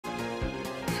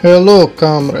Hello,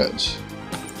 comrades.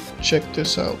 Check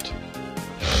this out.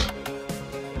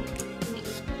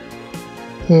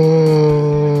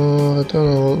 I don't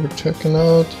know what we're checking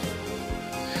out.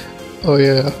 Oh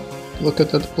yeah, look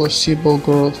at that placebo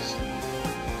growth.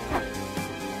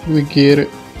 We get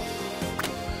it.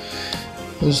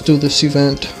 Let's do this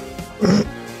event.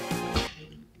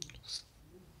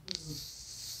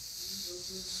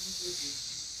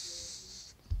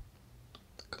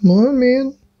 Come on,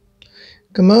 man.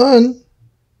 Come on.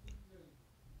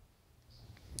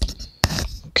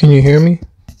 Can you hear me?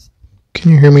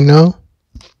 Can you hear me now?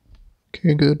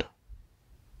 Okay, good.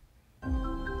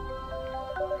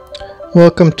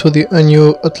 Welcome to the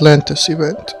ANEW Atlantis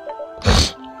event.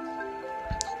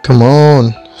 Come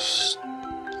on.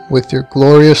 With your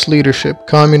glorious leadership,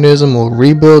 communism will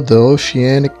rebuild the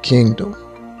Oceanic Kingdom.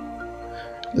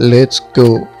 Let's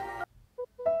go.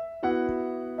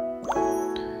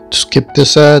 Skip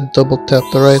this ad, double tap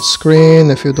the right screen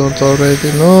if you don't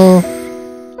already know.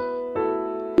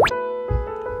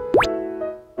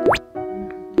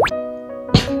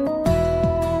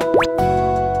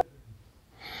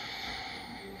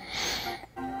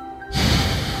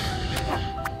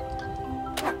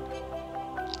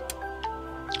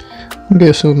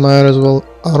 Guess we might as well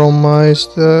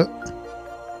atomize that.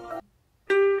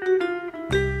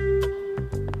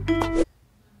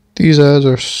 These ads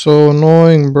are so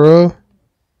annoying, bro.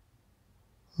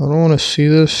 I don't want to see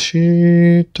this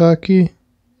shit, Taki.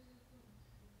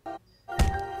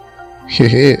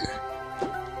 Hehe.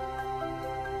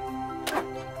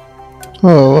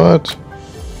 Oh, what?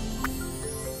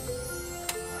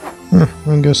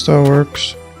 I guess that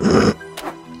works.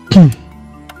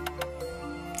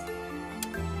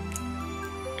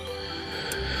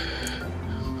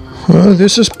 Well,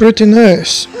 this is pretty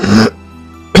nice.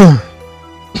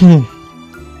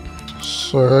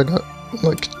 Sorry, I got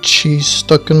like cheese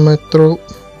stuck in my throat.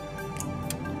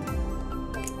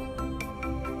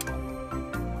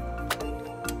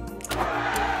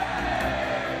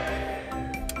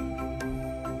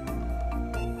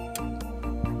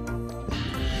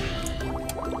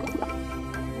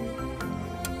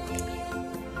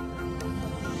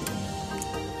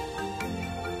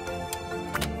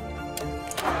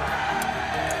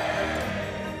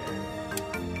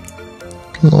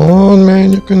 Come on,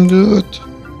 man, you can do it.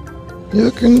 You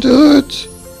can do it.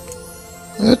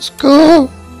 Let's go.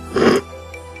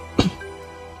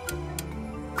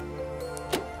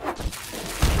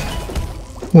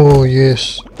 Oh,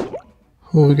 yes.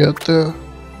 Who we got there?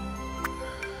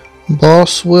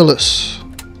 Boss Willis.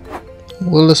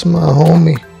 Willis, my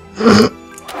homie.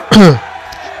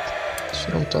 That's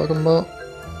what I'm talking about.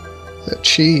 That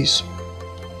cheese.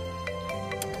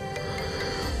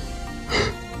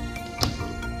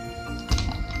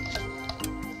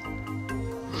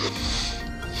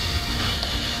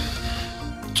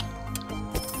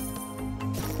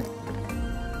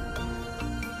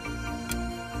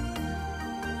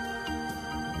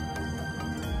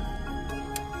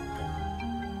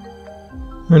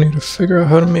 I need to figure out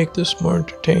how to make this more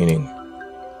entertaining.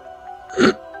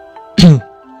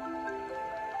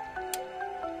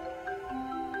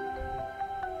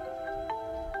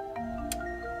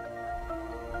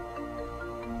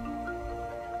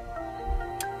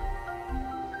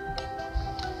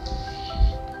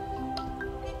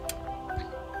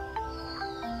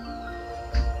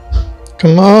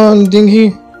 Come on,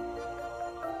 dingy.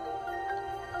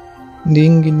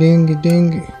 Dingy, dingy,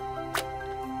 dingy.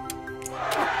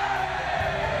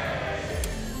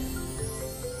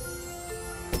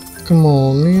 Come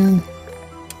on, man.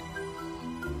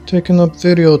 Taking up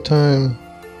video time.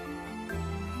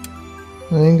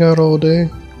 I ain't got all day.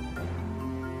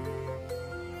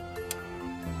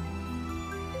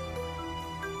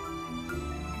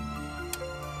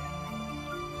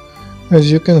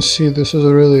 As you can see, this is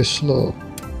really slow.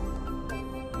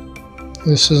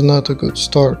 This is not a good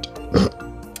start.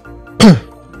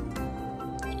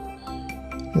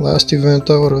 Last event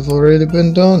I would have already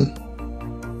been done.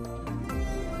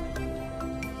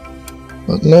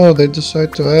 But no, they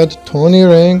decide to add 20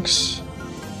 ranks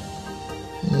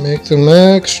and make them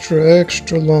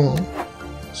extra long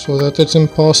so that it's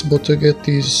impossible to get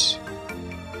these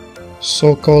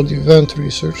so-called event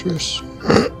researchers.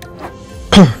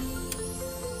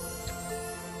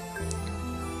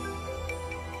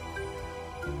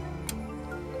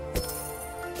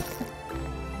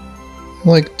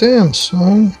 Like, damn,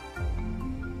 son.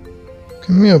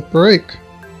 Give me a break.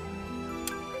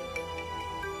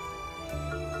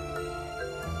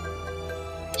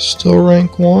 Still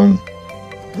rank 1.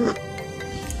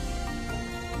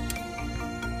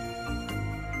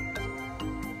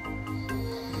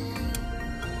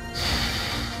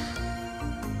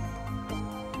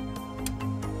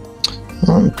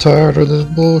 I'm tired of this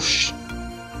bullshit.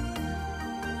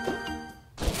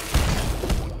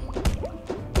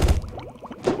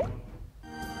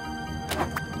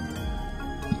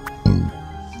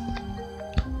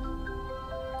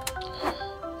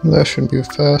 That should be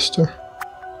faster.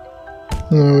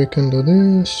 Now we can do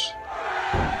this.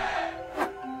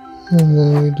 And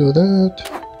then we do that.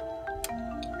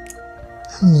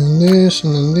 And then this,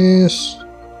 and then this.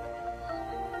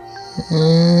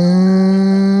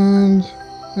 And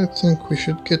I think we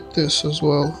should get this as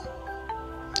well.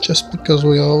 Just because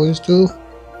we always do.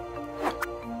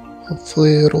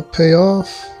 Hopefully it'll pay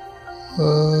off.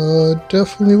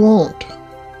 Definitely won't.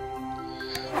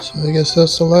 So I guess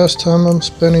that's the last time I'm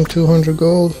spending 200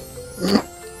 gold.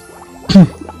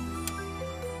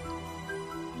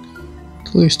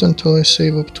 At least until I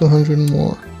save up 200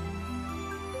 more.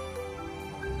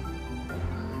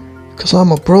 Because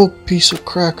I'm a broke piece of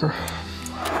cracker.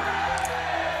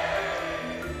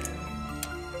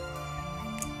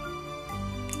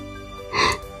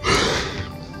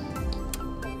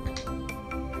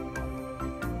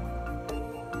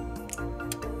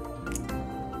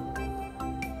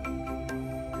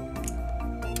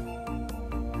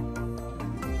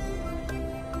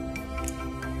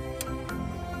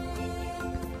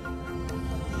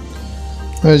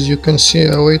 As you can see,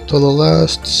 I wait till the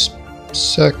last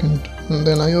second and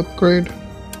then I upgrade.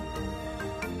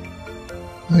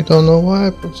 I don't know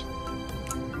why, but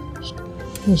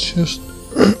it's just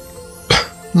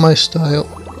my style.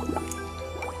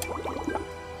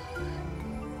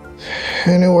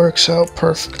 And it works out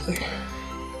perfectly.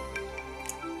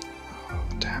 Oh,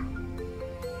 damn.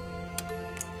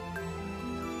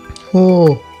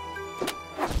 Oh,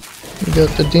 we got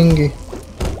the dinghy.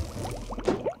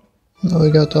 Now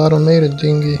we got the automated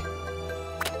dinghy.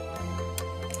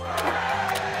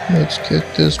 Let's get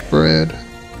this bread.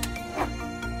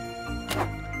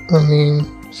 I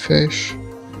mean, fish.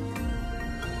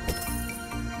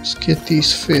 Let's get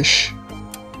these fish.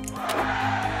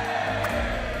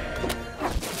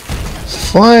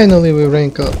 Finally we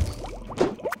rank up.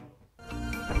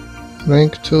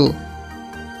 Rank 2.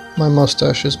 My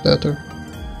mustache is better.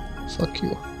 Fuck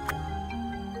you.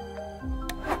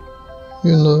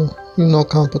 You know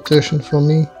competition for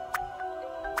me.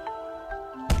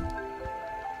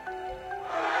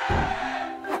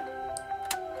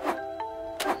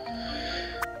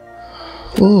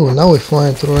 Ooh, now we're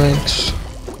flying through ranks.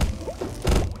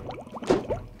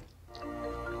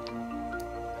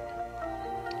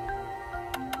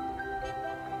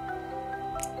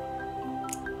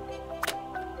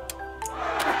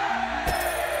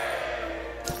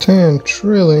 $10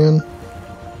 trillion.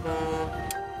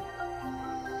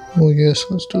 Oh yes,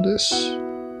 let's do this.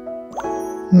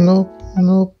 Nope,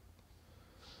 nope.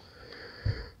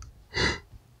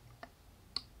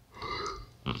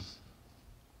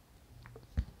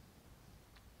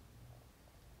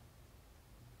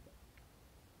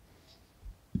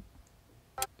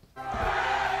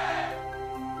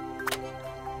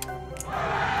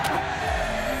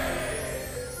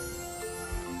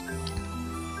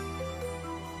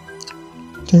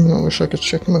 Dang, I wish I could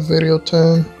check my video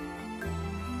time.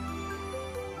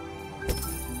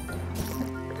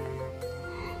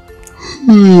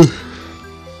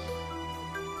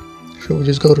 Should we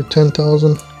just go to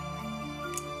 10,000?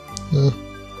 Yeah.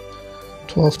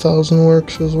 12,000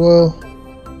 works as well.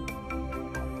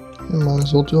 I might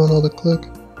as well do another click.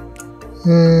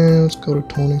 And let's go to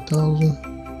 20,000.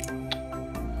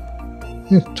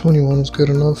 Yeah, 21 is good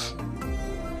enough.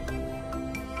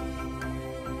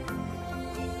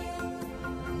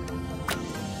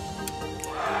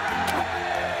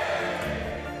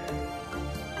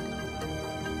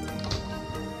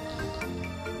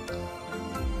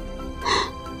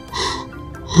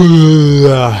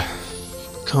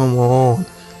 Come on.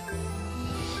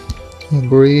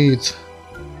 Breathe.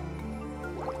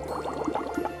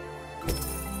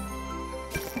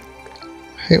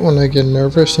 I hate when I get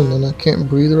nervous and then I can't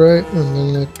breathe right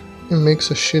and then it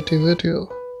makes a shitty video.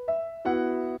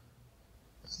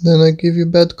 Then I give you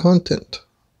bad content.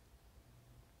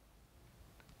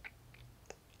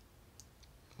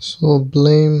 So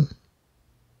blame.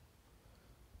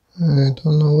 I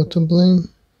don't know what to blame.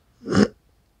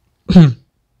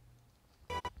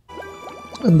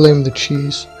 I blame the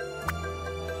cheese.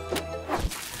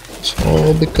 It's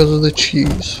all because of the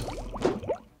cheese.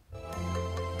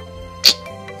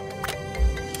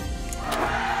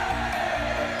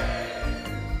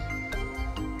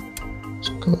 Let's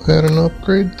go ahead and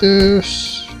upgrade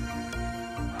this.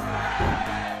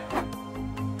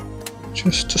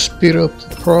 Just to speed up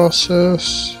the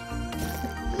process.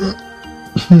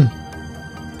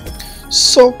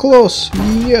 So close!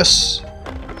 Yes!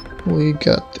 We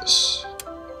got this.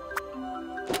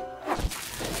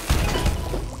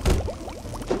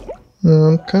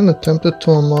 I'm kinda tempted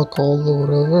to unlock all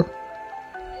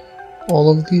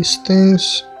of these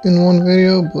things in one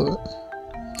video, but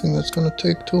I think that's gonna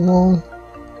take too long.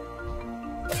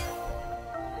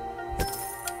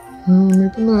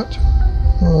 Maybe not.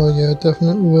 Oh yeah,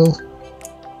 definitely will.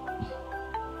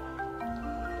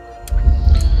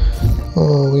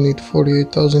 Oh, we need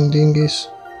 48,000 dinghies.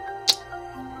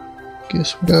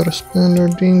 Guess we gotta spend our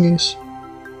dinghies.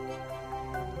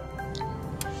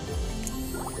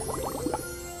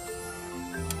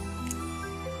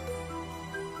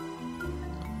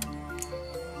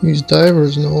 These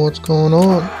divers know what's going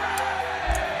on.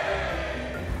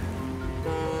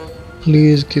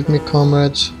 Please give me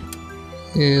comrades.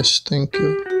 Yes, thank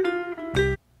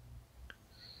you.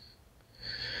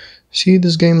 See,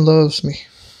 this game loves me.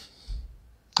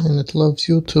 And it loves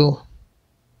you too.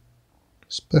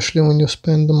 Especially when you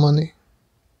spend the money.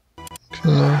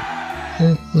 You know,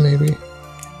 maybe.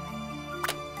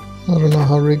 I don't know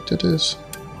how rigged it is.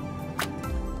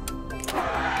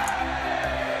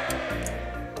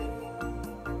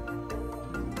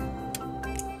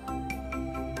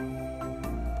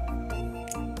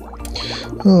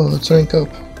 Oh, let's rank up.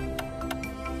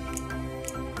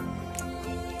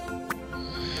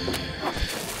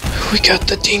 We got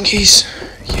the dinghies.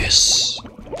 Yes.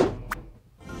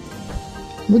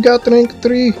 We got rank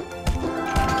 3.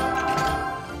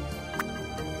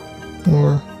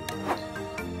 Or,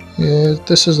 yeah,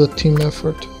 this is a team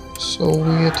effort. So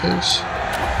we it is.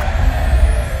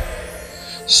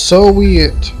 So we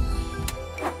it.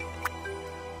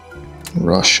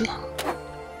 Russia.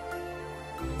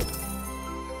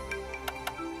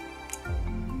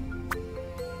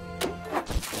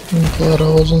 I'm glad I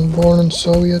wasn't born in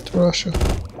Soviet Russia.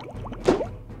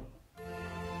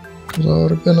 Because I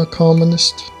would have been a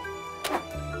communist.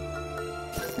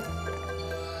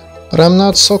 But I'm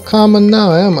not so common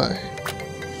now, am I?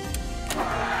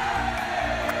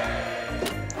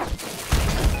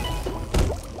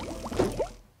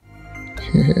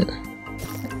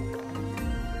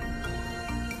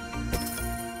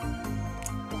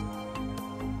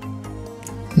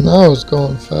 Now it's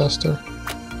going faster.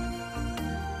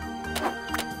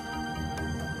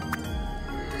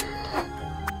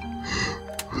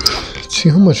 See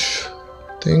how much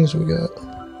things we got.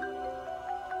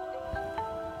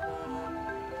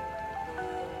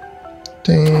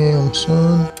 Damn,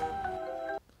 son.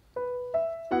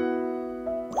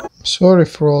 Sorry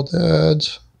for all the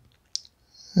ads.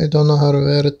 I don't know how to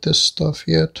edit this stuff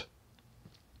yet.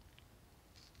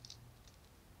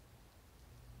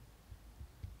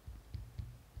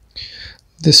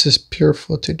 This is pure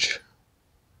footage.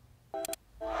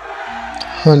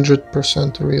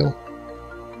 100% real.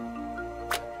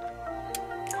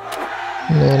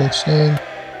 You know what I'm saying?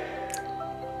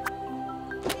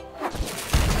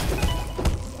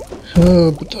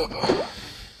 Oh, but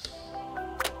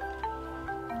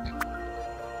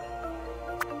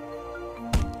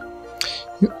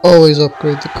you always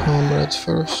upgrade the comrades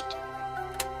first.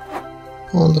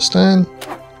 Understand?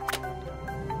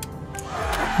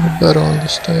 You better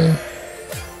understand.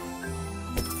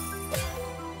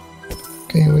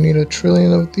 Okay, we need 1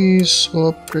 trillion of these, so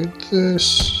upgrade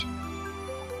this.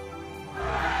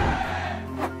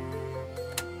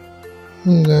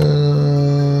 And then,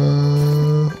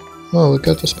 oh, we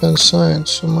got to spend science,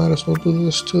 so might as well do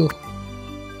this too.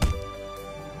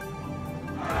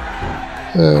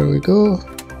 There we go.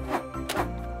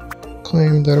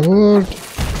 Claim the reward.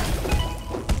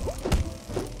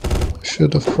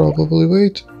 Should have probably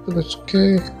waited, but it's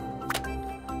okay.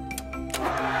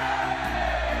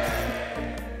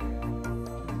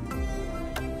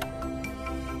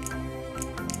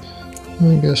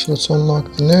 I guess let's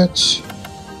unlock the nets.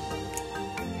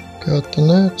 Got the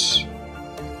nets.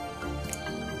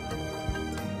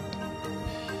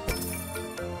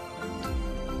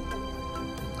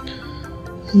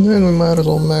 And then we might as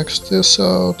well max this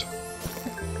out.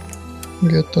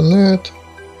 Get the net.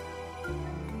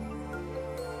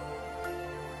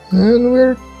 And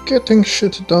we're getting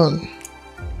shit done.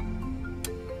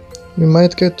 We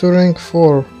might get to rank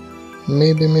 4.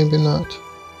 Maybe, maybe not.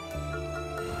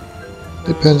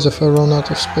 Depends if I run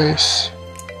out of space.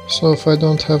 So if I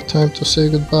don't have time to say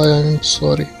goodbye, I'm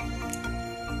sorry.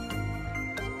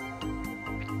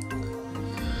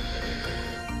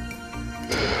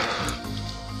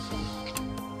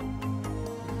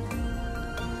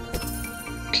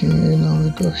 Okay, now we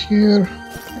go here,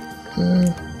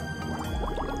 there,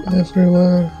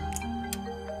 everywhere,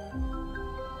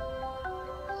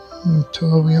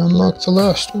 until we unlock the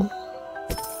last one.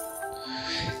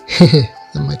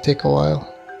 That might take a while.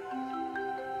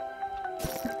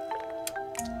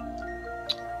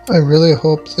 I really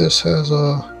hope this has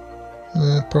a...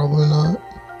 probably not.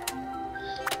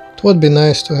 It would be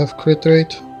nice to have crit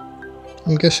rate.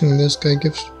 I'm guessing this guy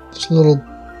gives... this little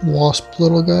wasp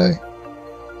little guy.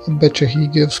 I bet you he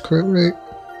gives crit rate.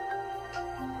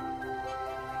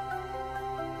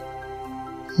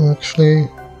 Actually...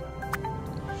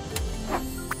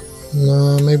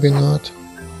 no, maybe not.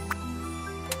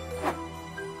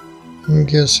 I'm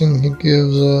guessing he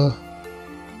gives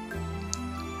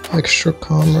extra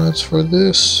comrades for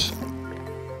this.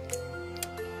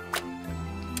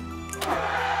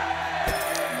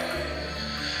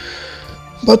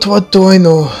 But what do I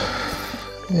know?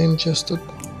 I'm just a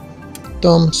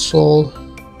dumb soul.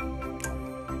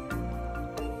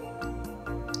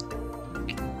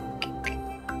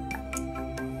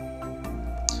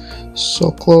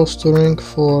 So close to rank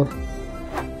 4.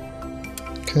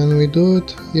 Can we do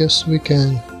it? Yes, we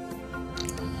can.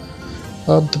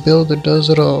 Bob the Builder does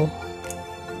it all.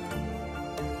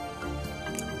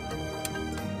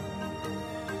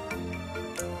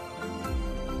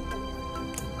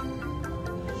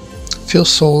 Feels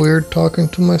so weird talking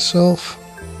to myself.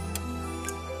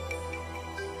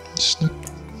 It's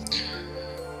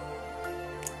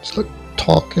like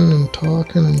talking and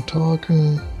talking and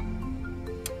talking.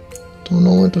 Don't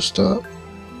know when to stop.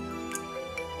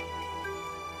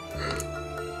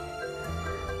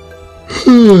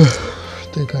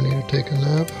 I think I need to take a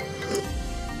nap.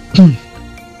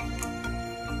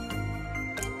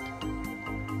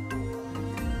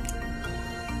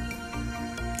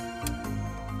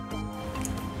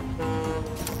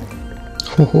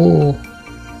 Oh,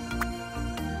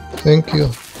 thank you.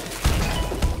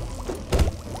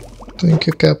 Thank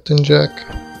you, Captain Jack.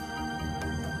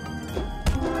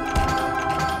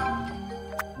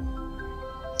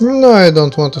 No, I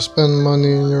don't want to spend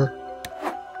money in your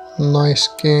nice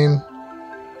game.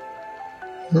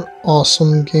 Your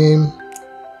awesome game.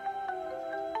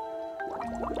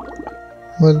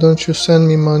 Why don't you send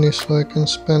me money so I can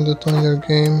spend it on your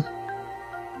game?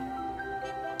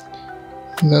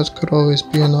 That could always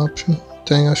be an option.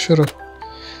 Dang, I should've...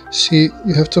 See,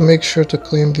 you have to make sure to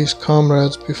claim these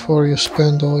comrades before you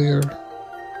spend all your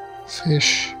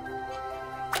fish.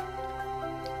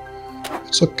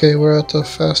 It's okay, we're at a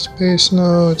fast pace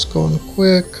now, it's going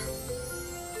quick.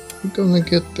 We're gonna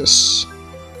get this.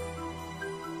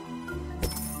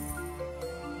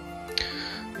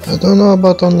 I don't know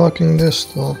about unlocking this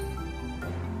though.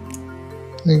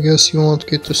 I guess you won't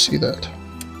get to see that.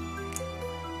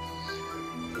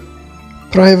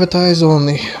 Private eyes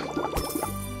only.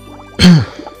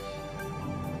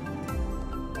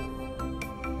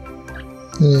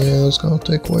 Yeah, it's gonna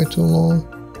take way too long.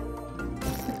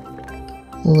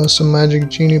 Unless a magic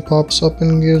genie pops up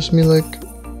and gives me like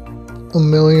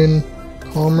 1,000,000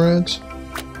 comrades,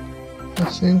 I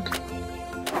think.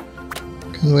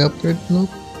 Can we upgrade? Nope.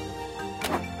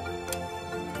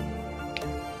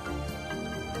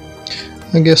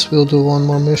 I guess we'll do one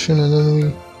more mission and then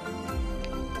we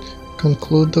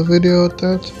conclude the video at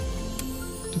that,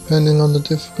 depending on the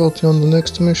difficulty on the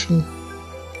next mission.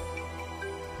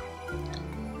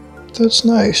 That's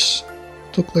nice.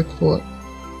 Took like what?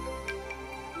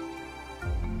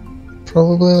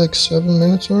 Probably like 7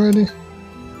 minutes already.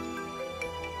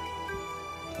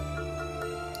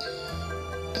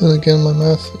 Then again, my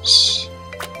math is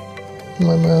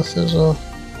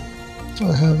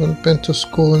I haven't been to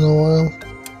school in a while.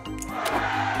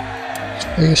 That's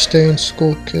why you stay in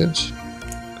school, kids,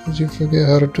 because you forget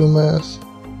how to do math.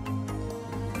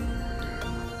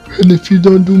 And if you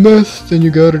don't do math, then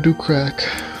you gotta do crack.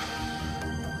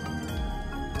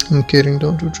 I'm kidding,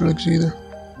 don't do drugs either.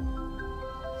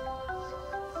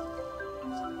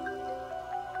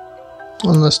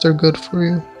 Unless they're good for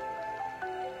you.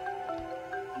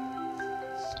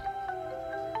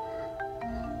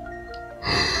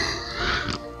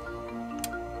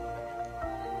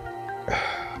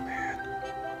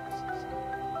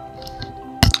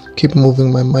 Keep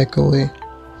moving my mic away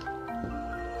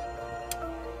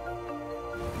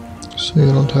so you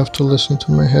don't have to listen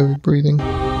to my heavy breathing.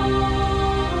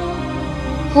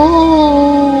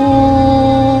 Oh,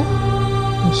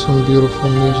 there's some beautiful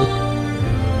music.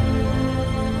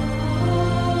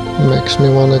 It makes me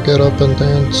want to get up and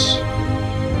dance.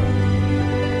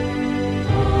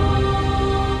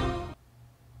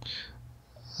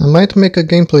 I might make a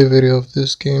gameplay video of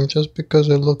this game just because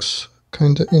it looks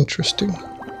kinda interesting.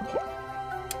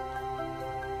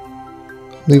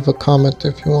 Leave a comment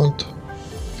if you want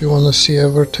to see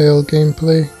Evertail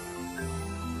gameplay.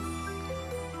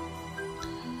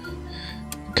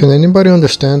 Can anybody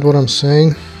understand what I'm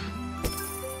saying?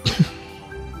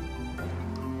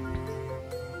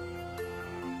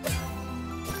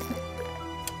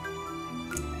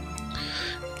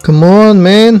 Come on,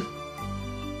 man.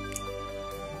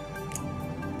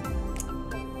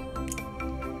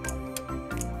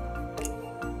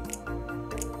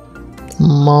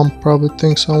 Mom probably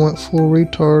thinks I went full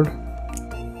retard.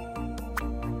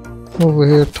 Over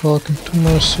here talking to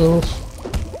myself.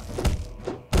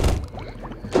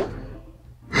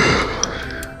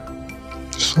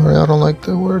 Sorry, I don't like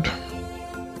that word.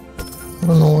 I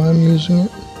don't know why I'm using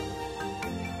it.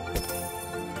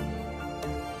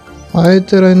 Why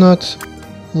did I not?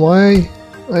 Why?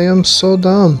 I am so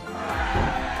dumb.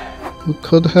 We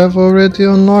could have already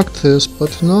unlocked this,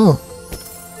 but no.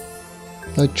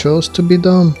 I chose to be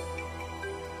dumb.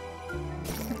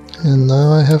 And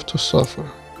now I have to suffer.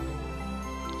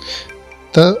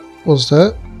 That was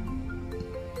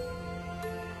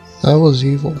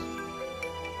evil.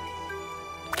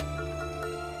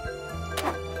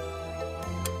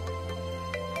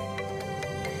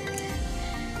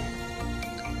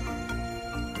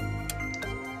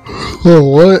 Oh,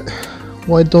 what?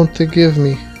 Why don't they give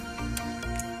me?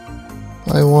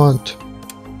 I want.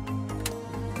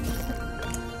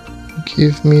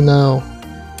 Give me now.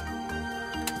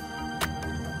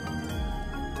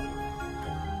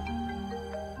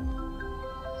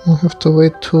 I have to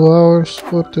wait 2 hours.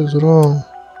 What is wrong?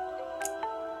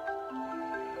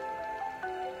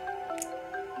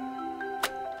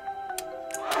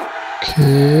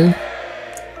 Okay.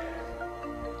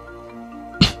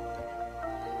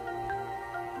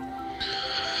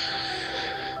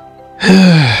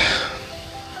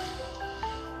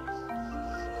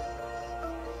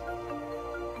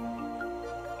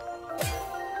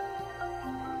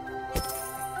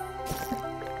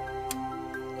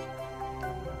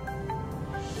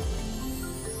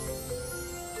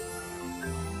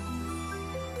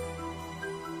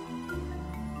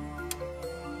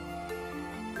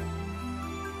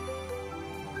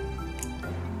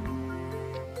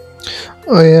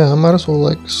 Oh yeah, I might as well,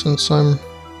 like, since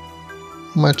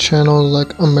my channel is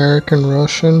like American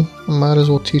Russian, I might as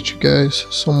well teach you guys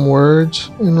some words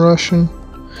in Russian.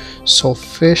 So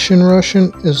fish in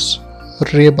Russian is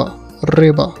ryba,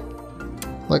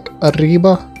 like a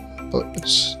riba, but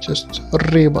it's just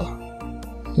ryba,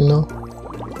 you know?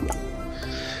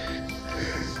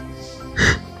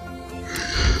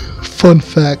 Fun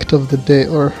fact of the day,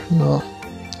 or no,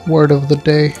 word of the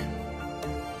day.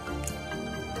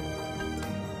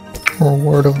 Or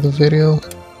word of the video,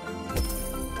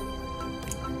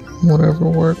 whatever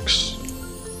works.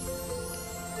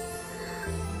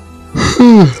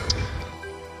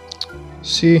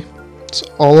 See, it's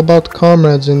all about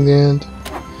comrades in the end.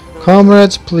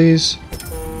 Comrades, please.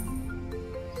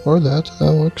 Or that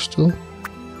works too.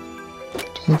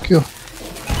 Thank you.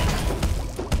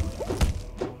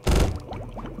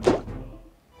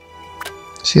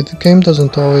 See, the game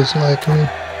doesn't always like me.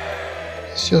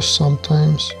 It's just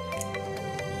sometimes.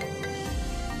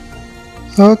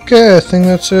 Okay, I think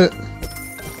that's it.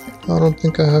 I don't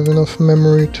think I have enough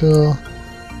memory to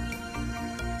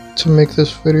make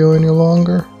this video any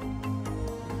longer.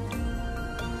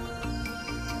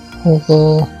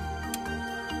 Although,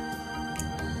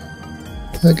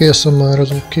 I guess I might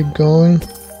as well keep going,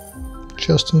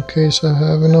 just in case I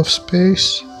have enough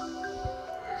space.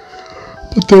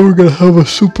 But then we're gonna have a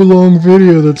super long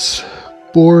video that's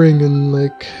boring and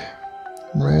like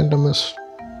random as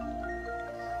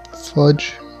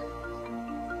fudge.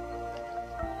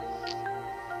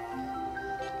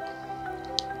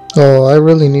 Oh, I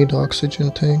really need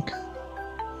oxygen tank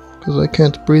because I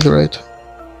can't breathe right.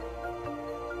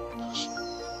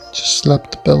 Just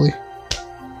slap the belly.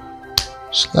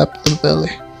 Slap the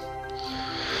belly.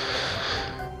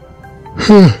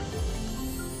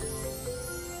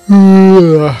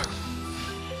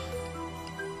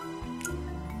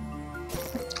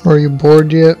 Are you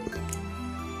bored yet?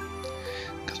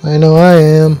 I know I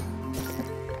am,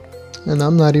 and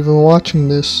I'm not even watching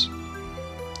this.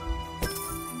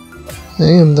 I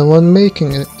am the one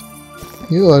making it.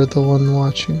 You are the one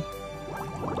watching.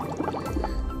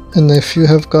 And if you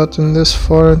have gotten this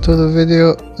far into the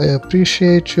video, I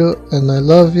appreciate you, and I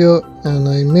love you, and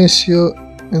I miss you,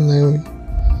 and I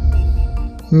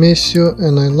miss you,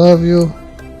 and I love you,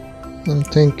 and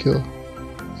thank you,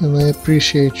 and I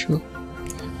appreciate you,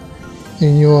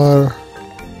 and you are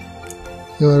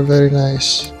very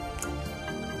nice.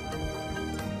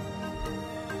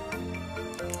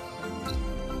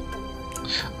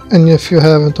 And if you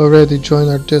haven't already, join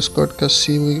our Discord, cause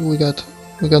see, we got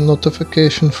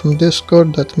notification from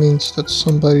Discord. That means that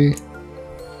somebody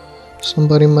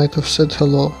might have said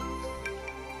hello.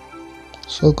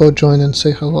 So go join and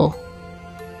say hello.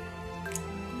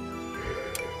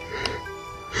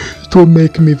 It will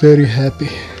make me very happy.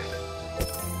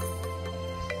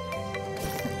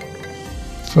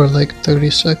 for like 30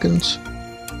 seconds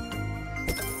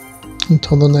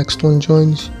until the next one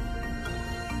joins.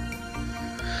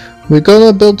 We're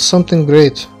gonna build something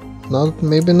great.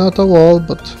 Maybe not a wall,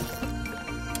 but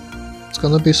it's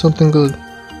gonna be something good.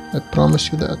 I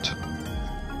promise you that.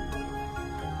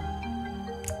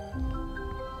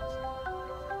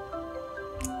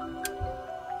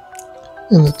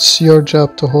 And it's your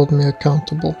job to hold me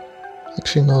accountable.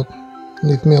 Actually, no,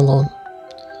 leave me alone.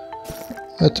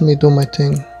 Let me do my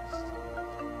thing.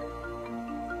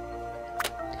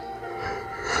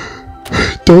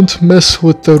 Don't mess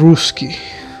with the Ruski.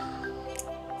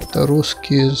 The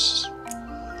Ruski is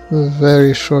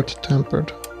very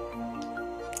short-tempered.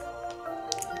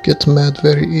 Get mad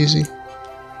very easy.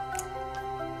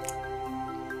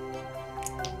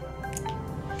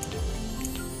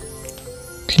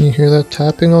 Can you hear that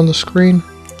tapping on the screen?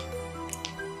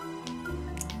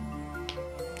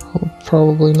 Oh,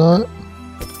 probably not.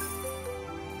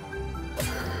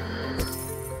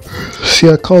 See,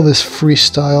 I call this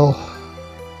freestyle.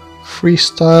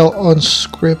 Freestyle,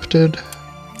 unscripted,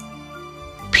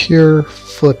 pure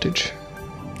footage.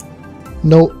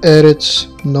 No edits,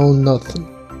 no nothing.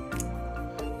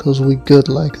 'Cause we good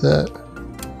like that.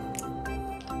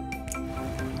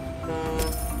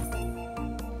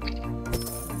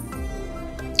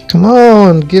 Come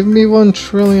on, give me 1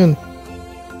 trillion.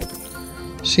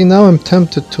 See, now I'm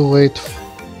tempted to wait.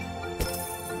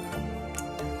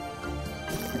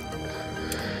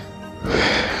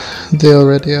 They're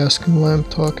already asking why I'm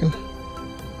talking,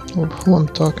 or who I'm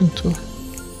talking to.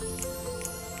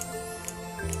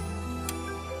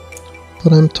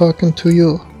 But I'm talking to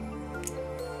you,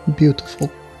 beautiful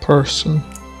person.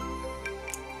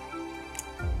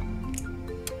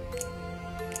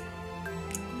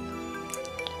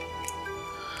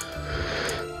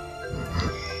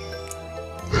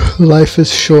 Life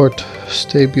is short,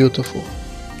 stay beautiful.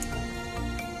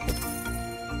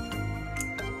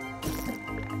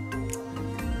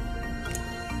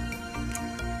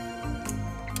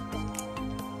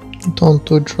 Don't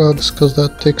do drugs, cause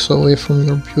that takes away from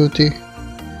your beauty.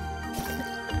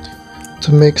 It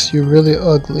makes you really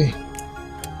ugly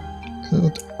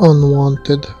and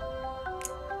unwanted.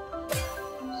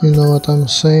 You know what I'm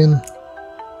saying?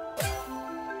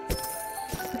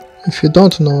 If you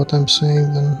don't know what I'm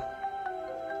saying, then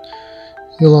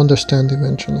you'll understand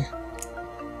eventually.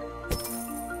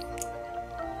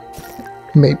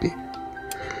 Maybe.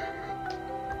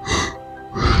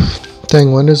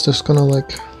 Dang, when is this gonna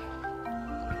like...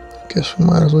 Guess we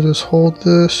might as well just hold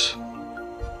this.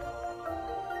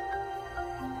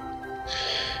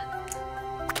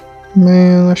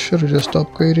 Man, I should have just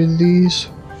upgraded these.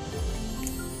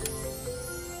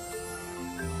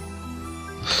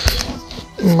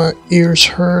 My ears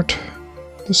hurt.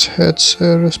 This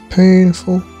headset is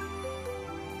painful.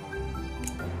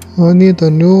 I need a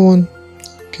new one.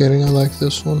 Kidding, I like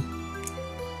this one.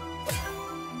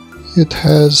 It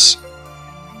has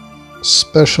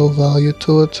special value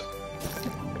to it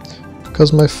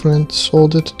because my friend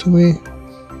sold it to me.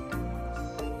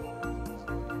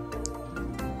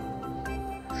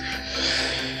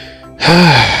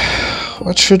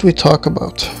 What should we talk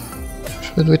about?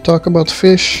 Should we talk about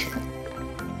fish?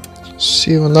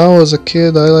 See, when I was a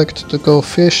kid, I liked to go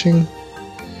fishing,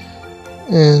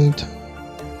 and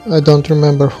I don't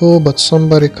remember who, but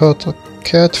somebody caught a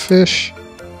catfish,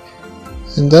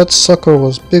 and that sucker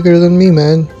was bigger than me,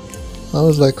 man. I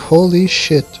was like, holy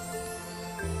shit,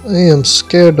 I am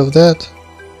scared of that.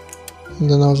 And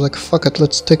then I was like, fuck it,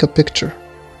 let's take a picture.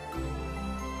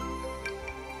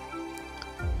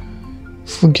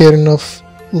 If we get enough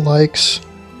likes,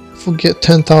 if we get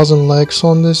 10,000 likes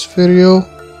on this video,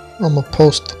 I'm gonna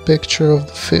post a picture of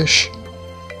the fish.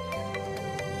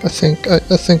 I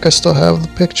think I still have the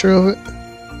picture of it.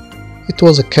 It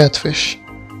was a catfish,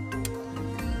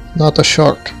 not a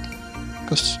shark,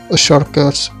 because a shark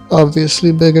is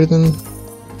obviously bigger than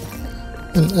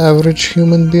an average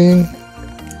human being.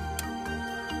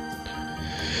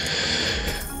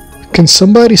 Can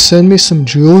somebody send me some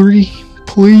jewelry,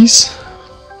 please?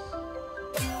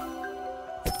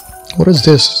 What is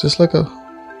this? Is this like a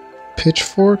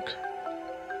pitchfork?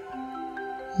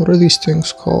 What are these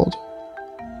things called?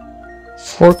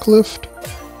 Forklift?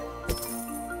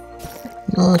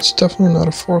 No, it's definitely not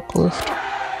a forklift.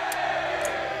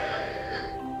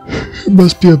 It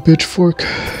must be a pitchfork.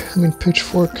 I mean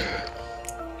pitchfork.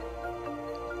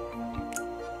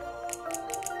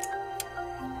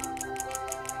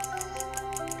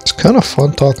 It's kind of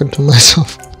fun talking to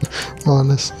myself,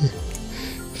 honestly.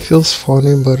 It feels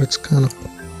funny, but it's kind of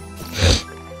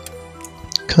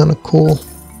cool.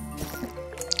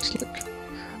 It's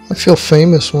like I feel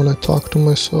famous when I talk to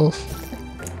myself.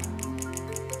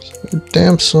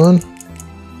 Damn, son.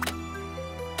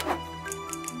 I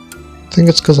think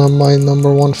it's because I'm my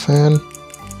 #1 fan.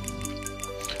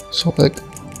 So like,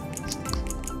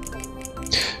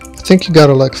 I think you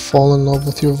gotta like fall in love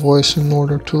with your voice in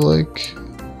order to like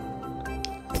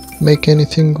make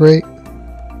anything great.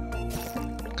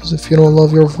 Because if you don't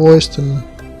love your voice, then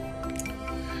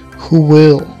who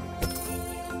will?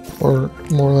 Or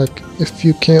more like, if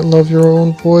you can't love your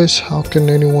own voice, how can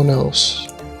anyone else?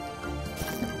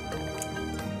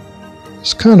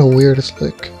 It's kind of weird. It's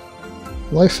like,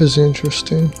 life is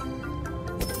interesting.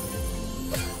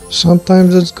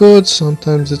 Sometimes it's good,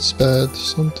 sometimes it's bad,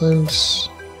 sometimes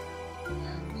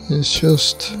it's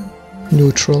just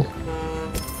neutral.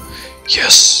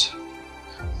 Yes!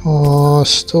 Aw,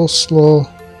 still slow.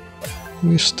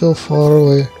 We're still far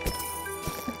away.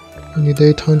 We need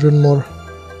 800 more.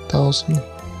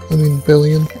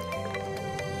 Billion.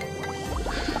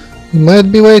 We might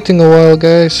be waiting a while,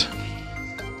 guys.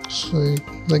 So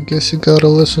I guess you gotta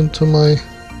listen to my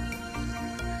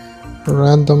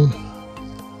random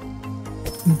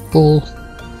bull.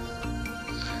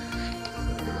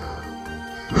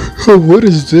 What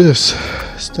is this?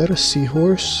 Is that a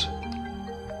seahorse?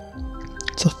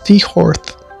 It's a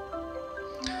seahorse.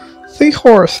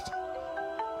 Seahorse.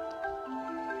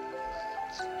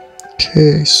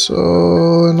 Okay,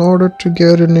 so in order to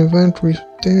get an event,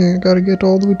 dang, I gotta get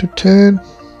all the way to 10.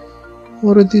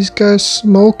 What are these guys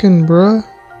smoking, bruh?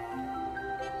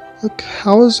 Like,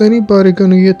 how is anybody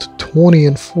gonna get to 20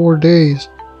 in 4 days?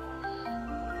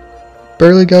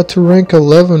 Barely got to rank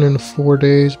 11 in 4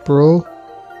 days, bro.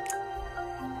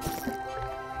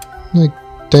 Like,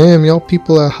 damn, y'all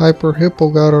people at Hyper Hippo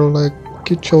gotta, like,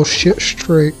 get your shit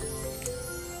straight.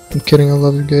 I'm kidding, I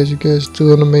love you guys. You guys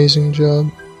do an amazing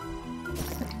job.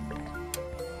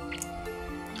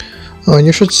 Oh, and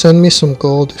you should send me some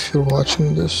gold if you're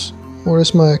watching this. Where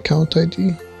is my account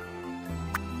ID?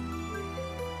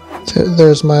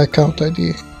 There's my account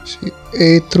ID. See,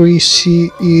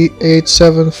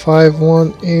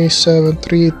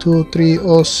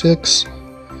 A3CE8751A732306.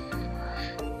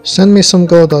 Send me some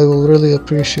gold, I will really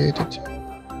appreciate it.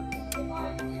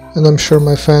 And I'm sure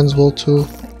my fans will too.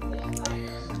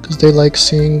 Because they like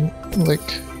seeing,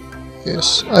 like,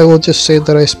 yes. I will just say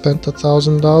that I spent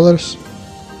 $1,000.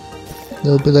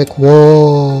 They'll be like,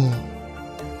 whoa,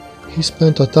 he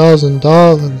spent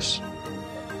 $1,000.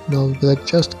 And I'll be like,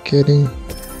 just kidding.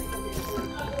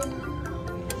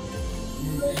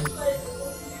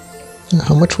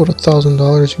 How much would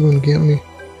 $1,000 even get me?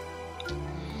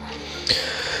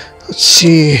 Let's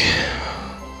see.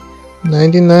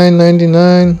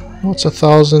 99.99. What's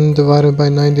 1,000 divided by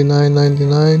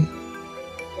 99.99? I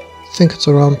think it's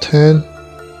around 10.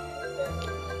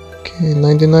 Okay,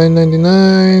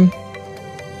 99.99.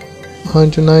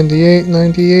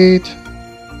 198.98.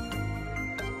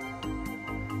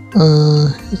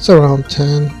 It's around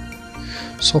 10.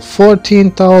 So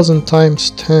 14,000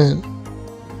 times 10.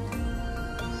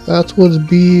 That would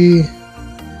be,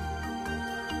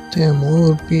 damn, what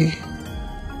would be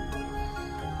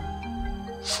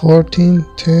 14,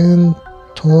 10,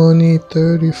 20,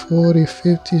 30, 40,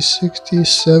 50, 60,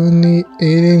 70,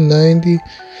 80, 90,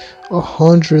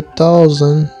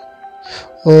 100,000.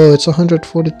 Oh, it's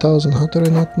 140,000. How did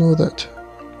I not know that?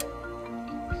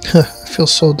 I feel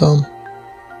so dumb.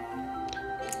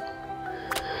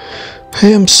 I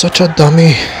am such a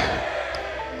dummy.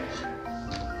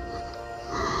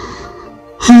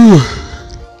 Oh,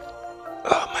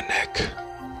 my neck.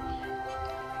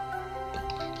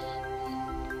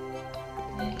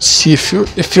 See, if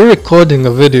you're recording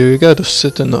a video, you gotta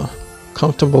sit in a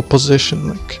comfortable position,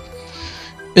 like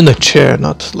in a chair,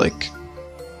 not like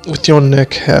with your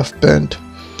neck half bent.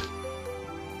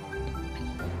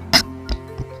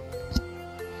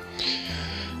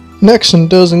 Nexon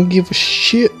doesn't give a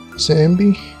shit,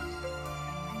 Zambi.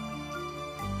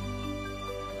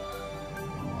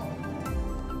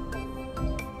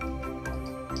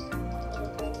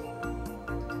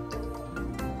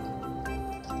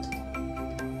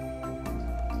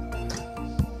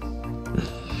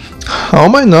 How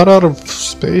am I not out of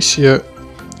space yet?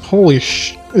 Holy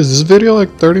sh... Is this video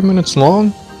like 30 minutes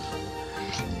long?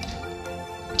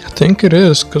 I think it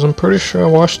is, because I'm pretty sure I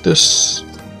watched this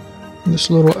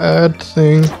little ad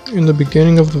thing in the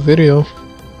beginning of the video.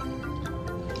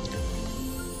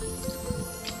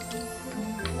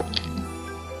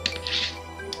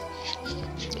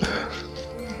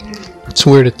 It's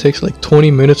weird, it takes like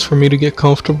 20 minutes for me to get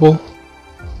comfortable.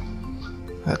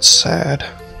 That's sad.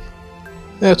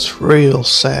 That's real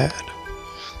sad.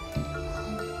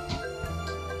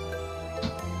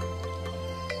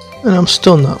 And I'm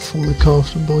still not fully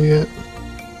comfortable yet.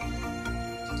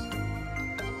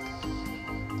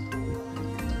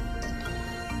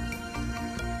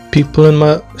 People in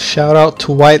my, shout out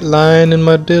to White Lion in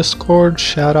my Discord,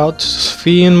 shout out to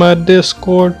Svi in my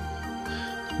Discord.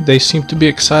 They seem to be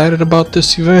excited about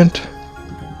this event.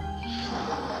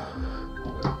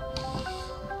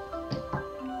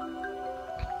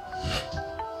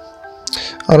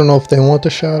 I don't know if they want a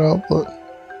shout out, but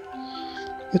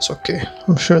it's okay.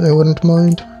 I'm sure they wouldn't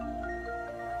mind.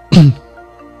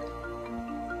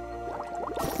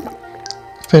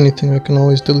 If anything, I can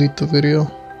always delete the video.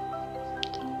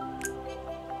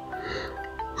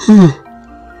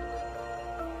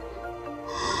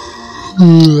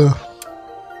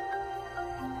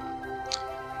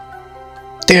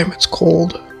 Damn, it's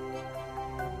cold.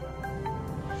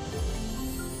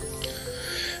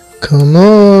 Come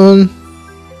on.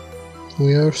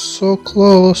 We are so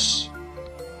close.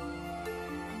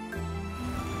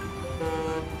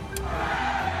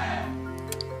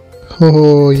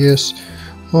 Oh, yes.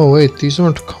 Oh, wait, these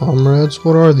aren't comrades.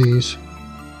 What are these?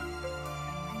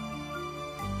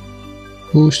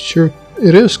 Boost your...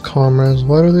 It is comrades.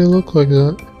 Why do they look like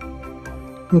that?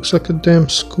 Looks like a damn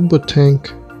scuba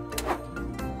tank.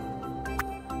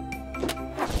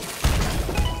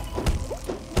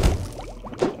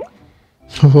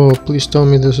 Oh, please tell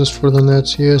me this is for the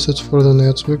nets. Yes, it's for the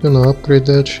nets. We're gonna upgrade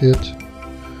that shit.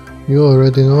 You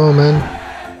already know, man.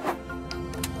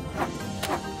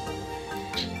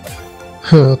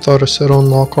 I thought it said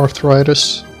unlock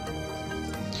arthritis.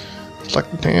 It's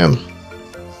like, damn.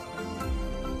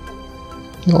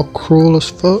 Y'all cruel as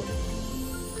fuck.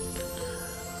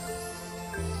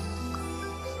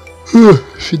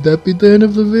 Should that be the end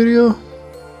of the video?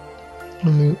 I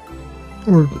mean,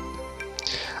 or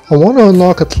I want to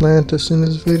unlock Atlantis in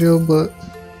this video, but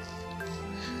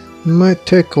it might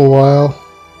take a while.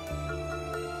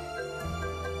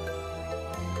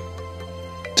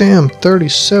 Damn,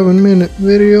 37-minute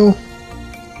video.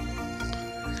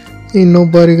 Ain't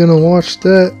nobody gonna watch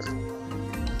that.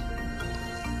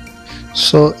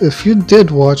 So if you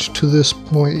did watch to this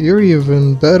point, you're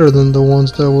even better than the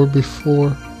ones that were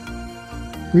before.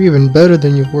 You're even better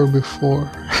than you were before.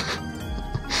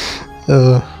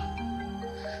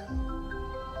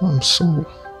 I'm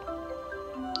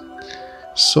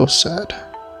so sad.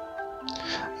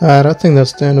 Alright, I think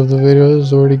that's the end of the video. This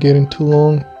is already getting too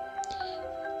long.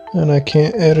 And I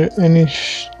can't edit any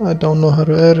I don't know how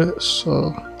to edit,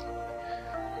 so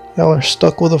y'all are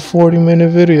stuck with a 40-minute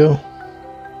video.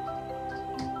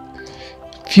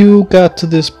 If you got to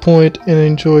this point and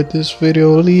enjoyed this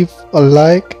video, leave a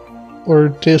like or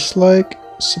dislike,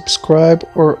 subscribe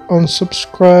or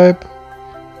unsubscribe,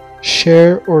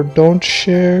 share or don't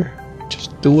share.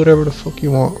 Just do whatever the fuck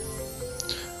you want.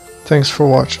 Thanks for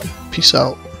watching. Peace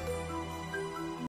out.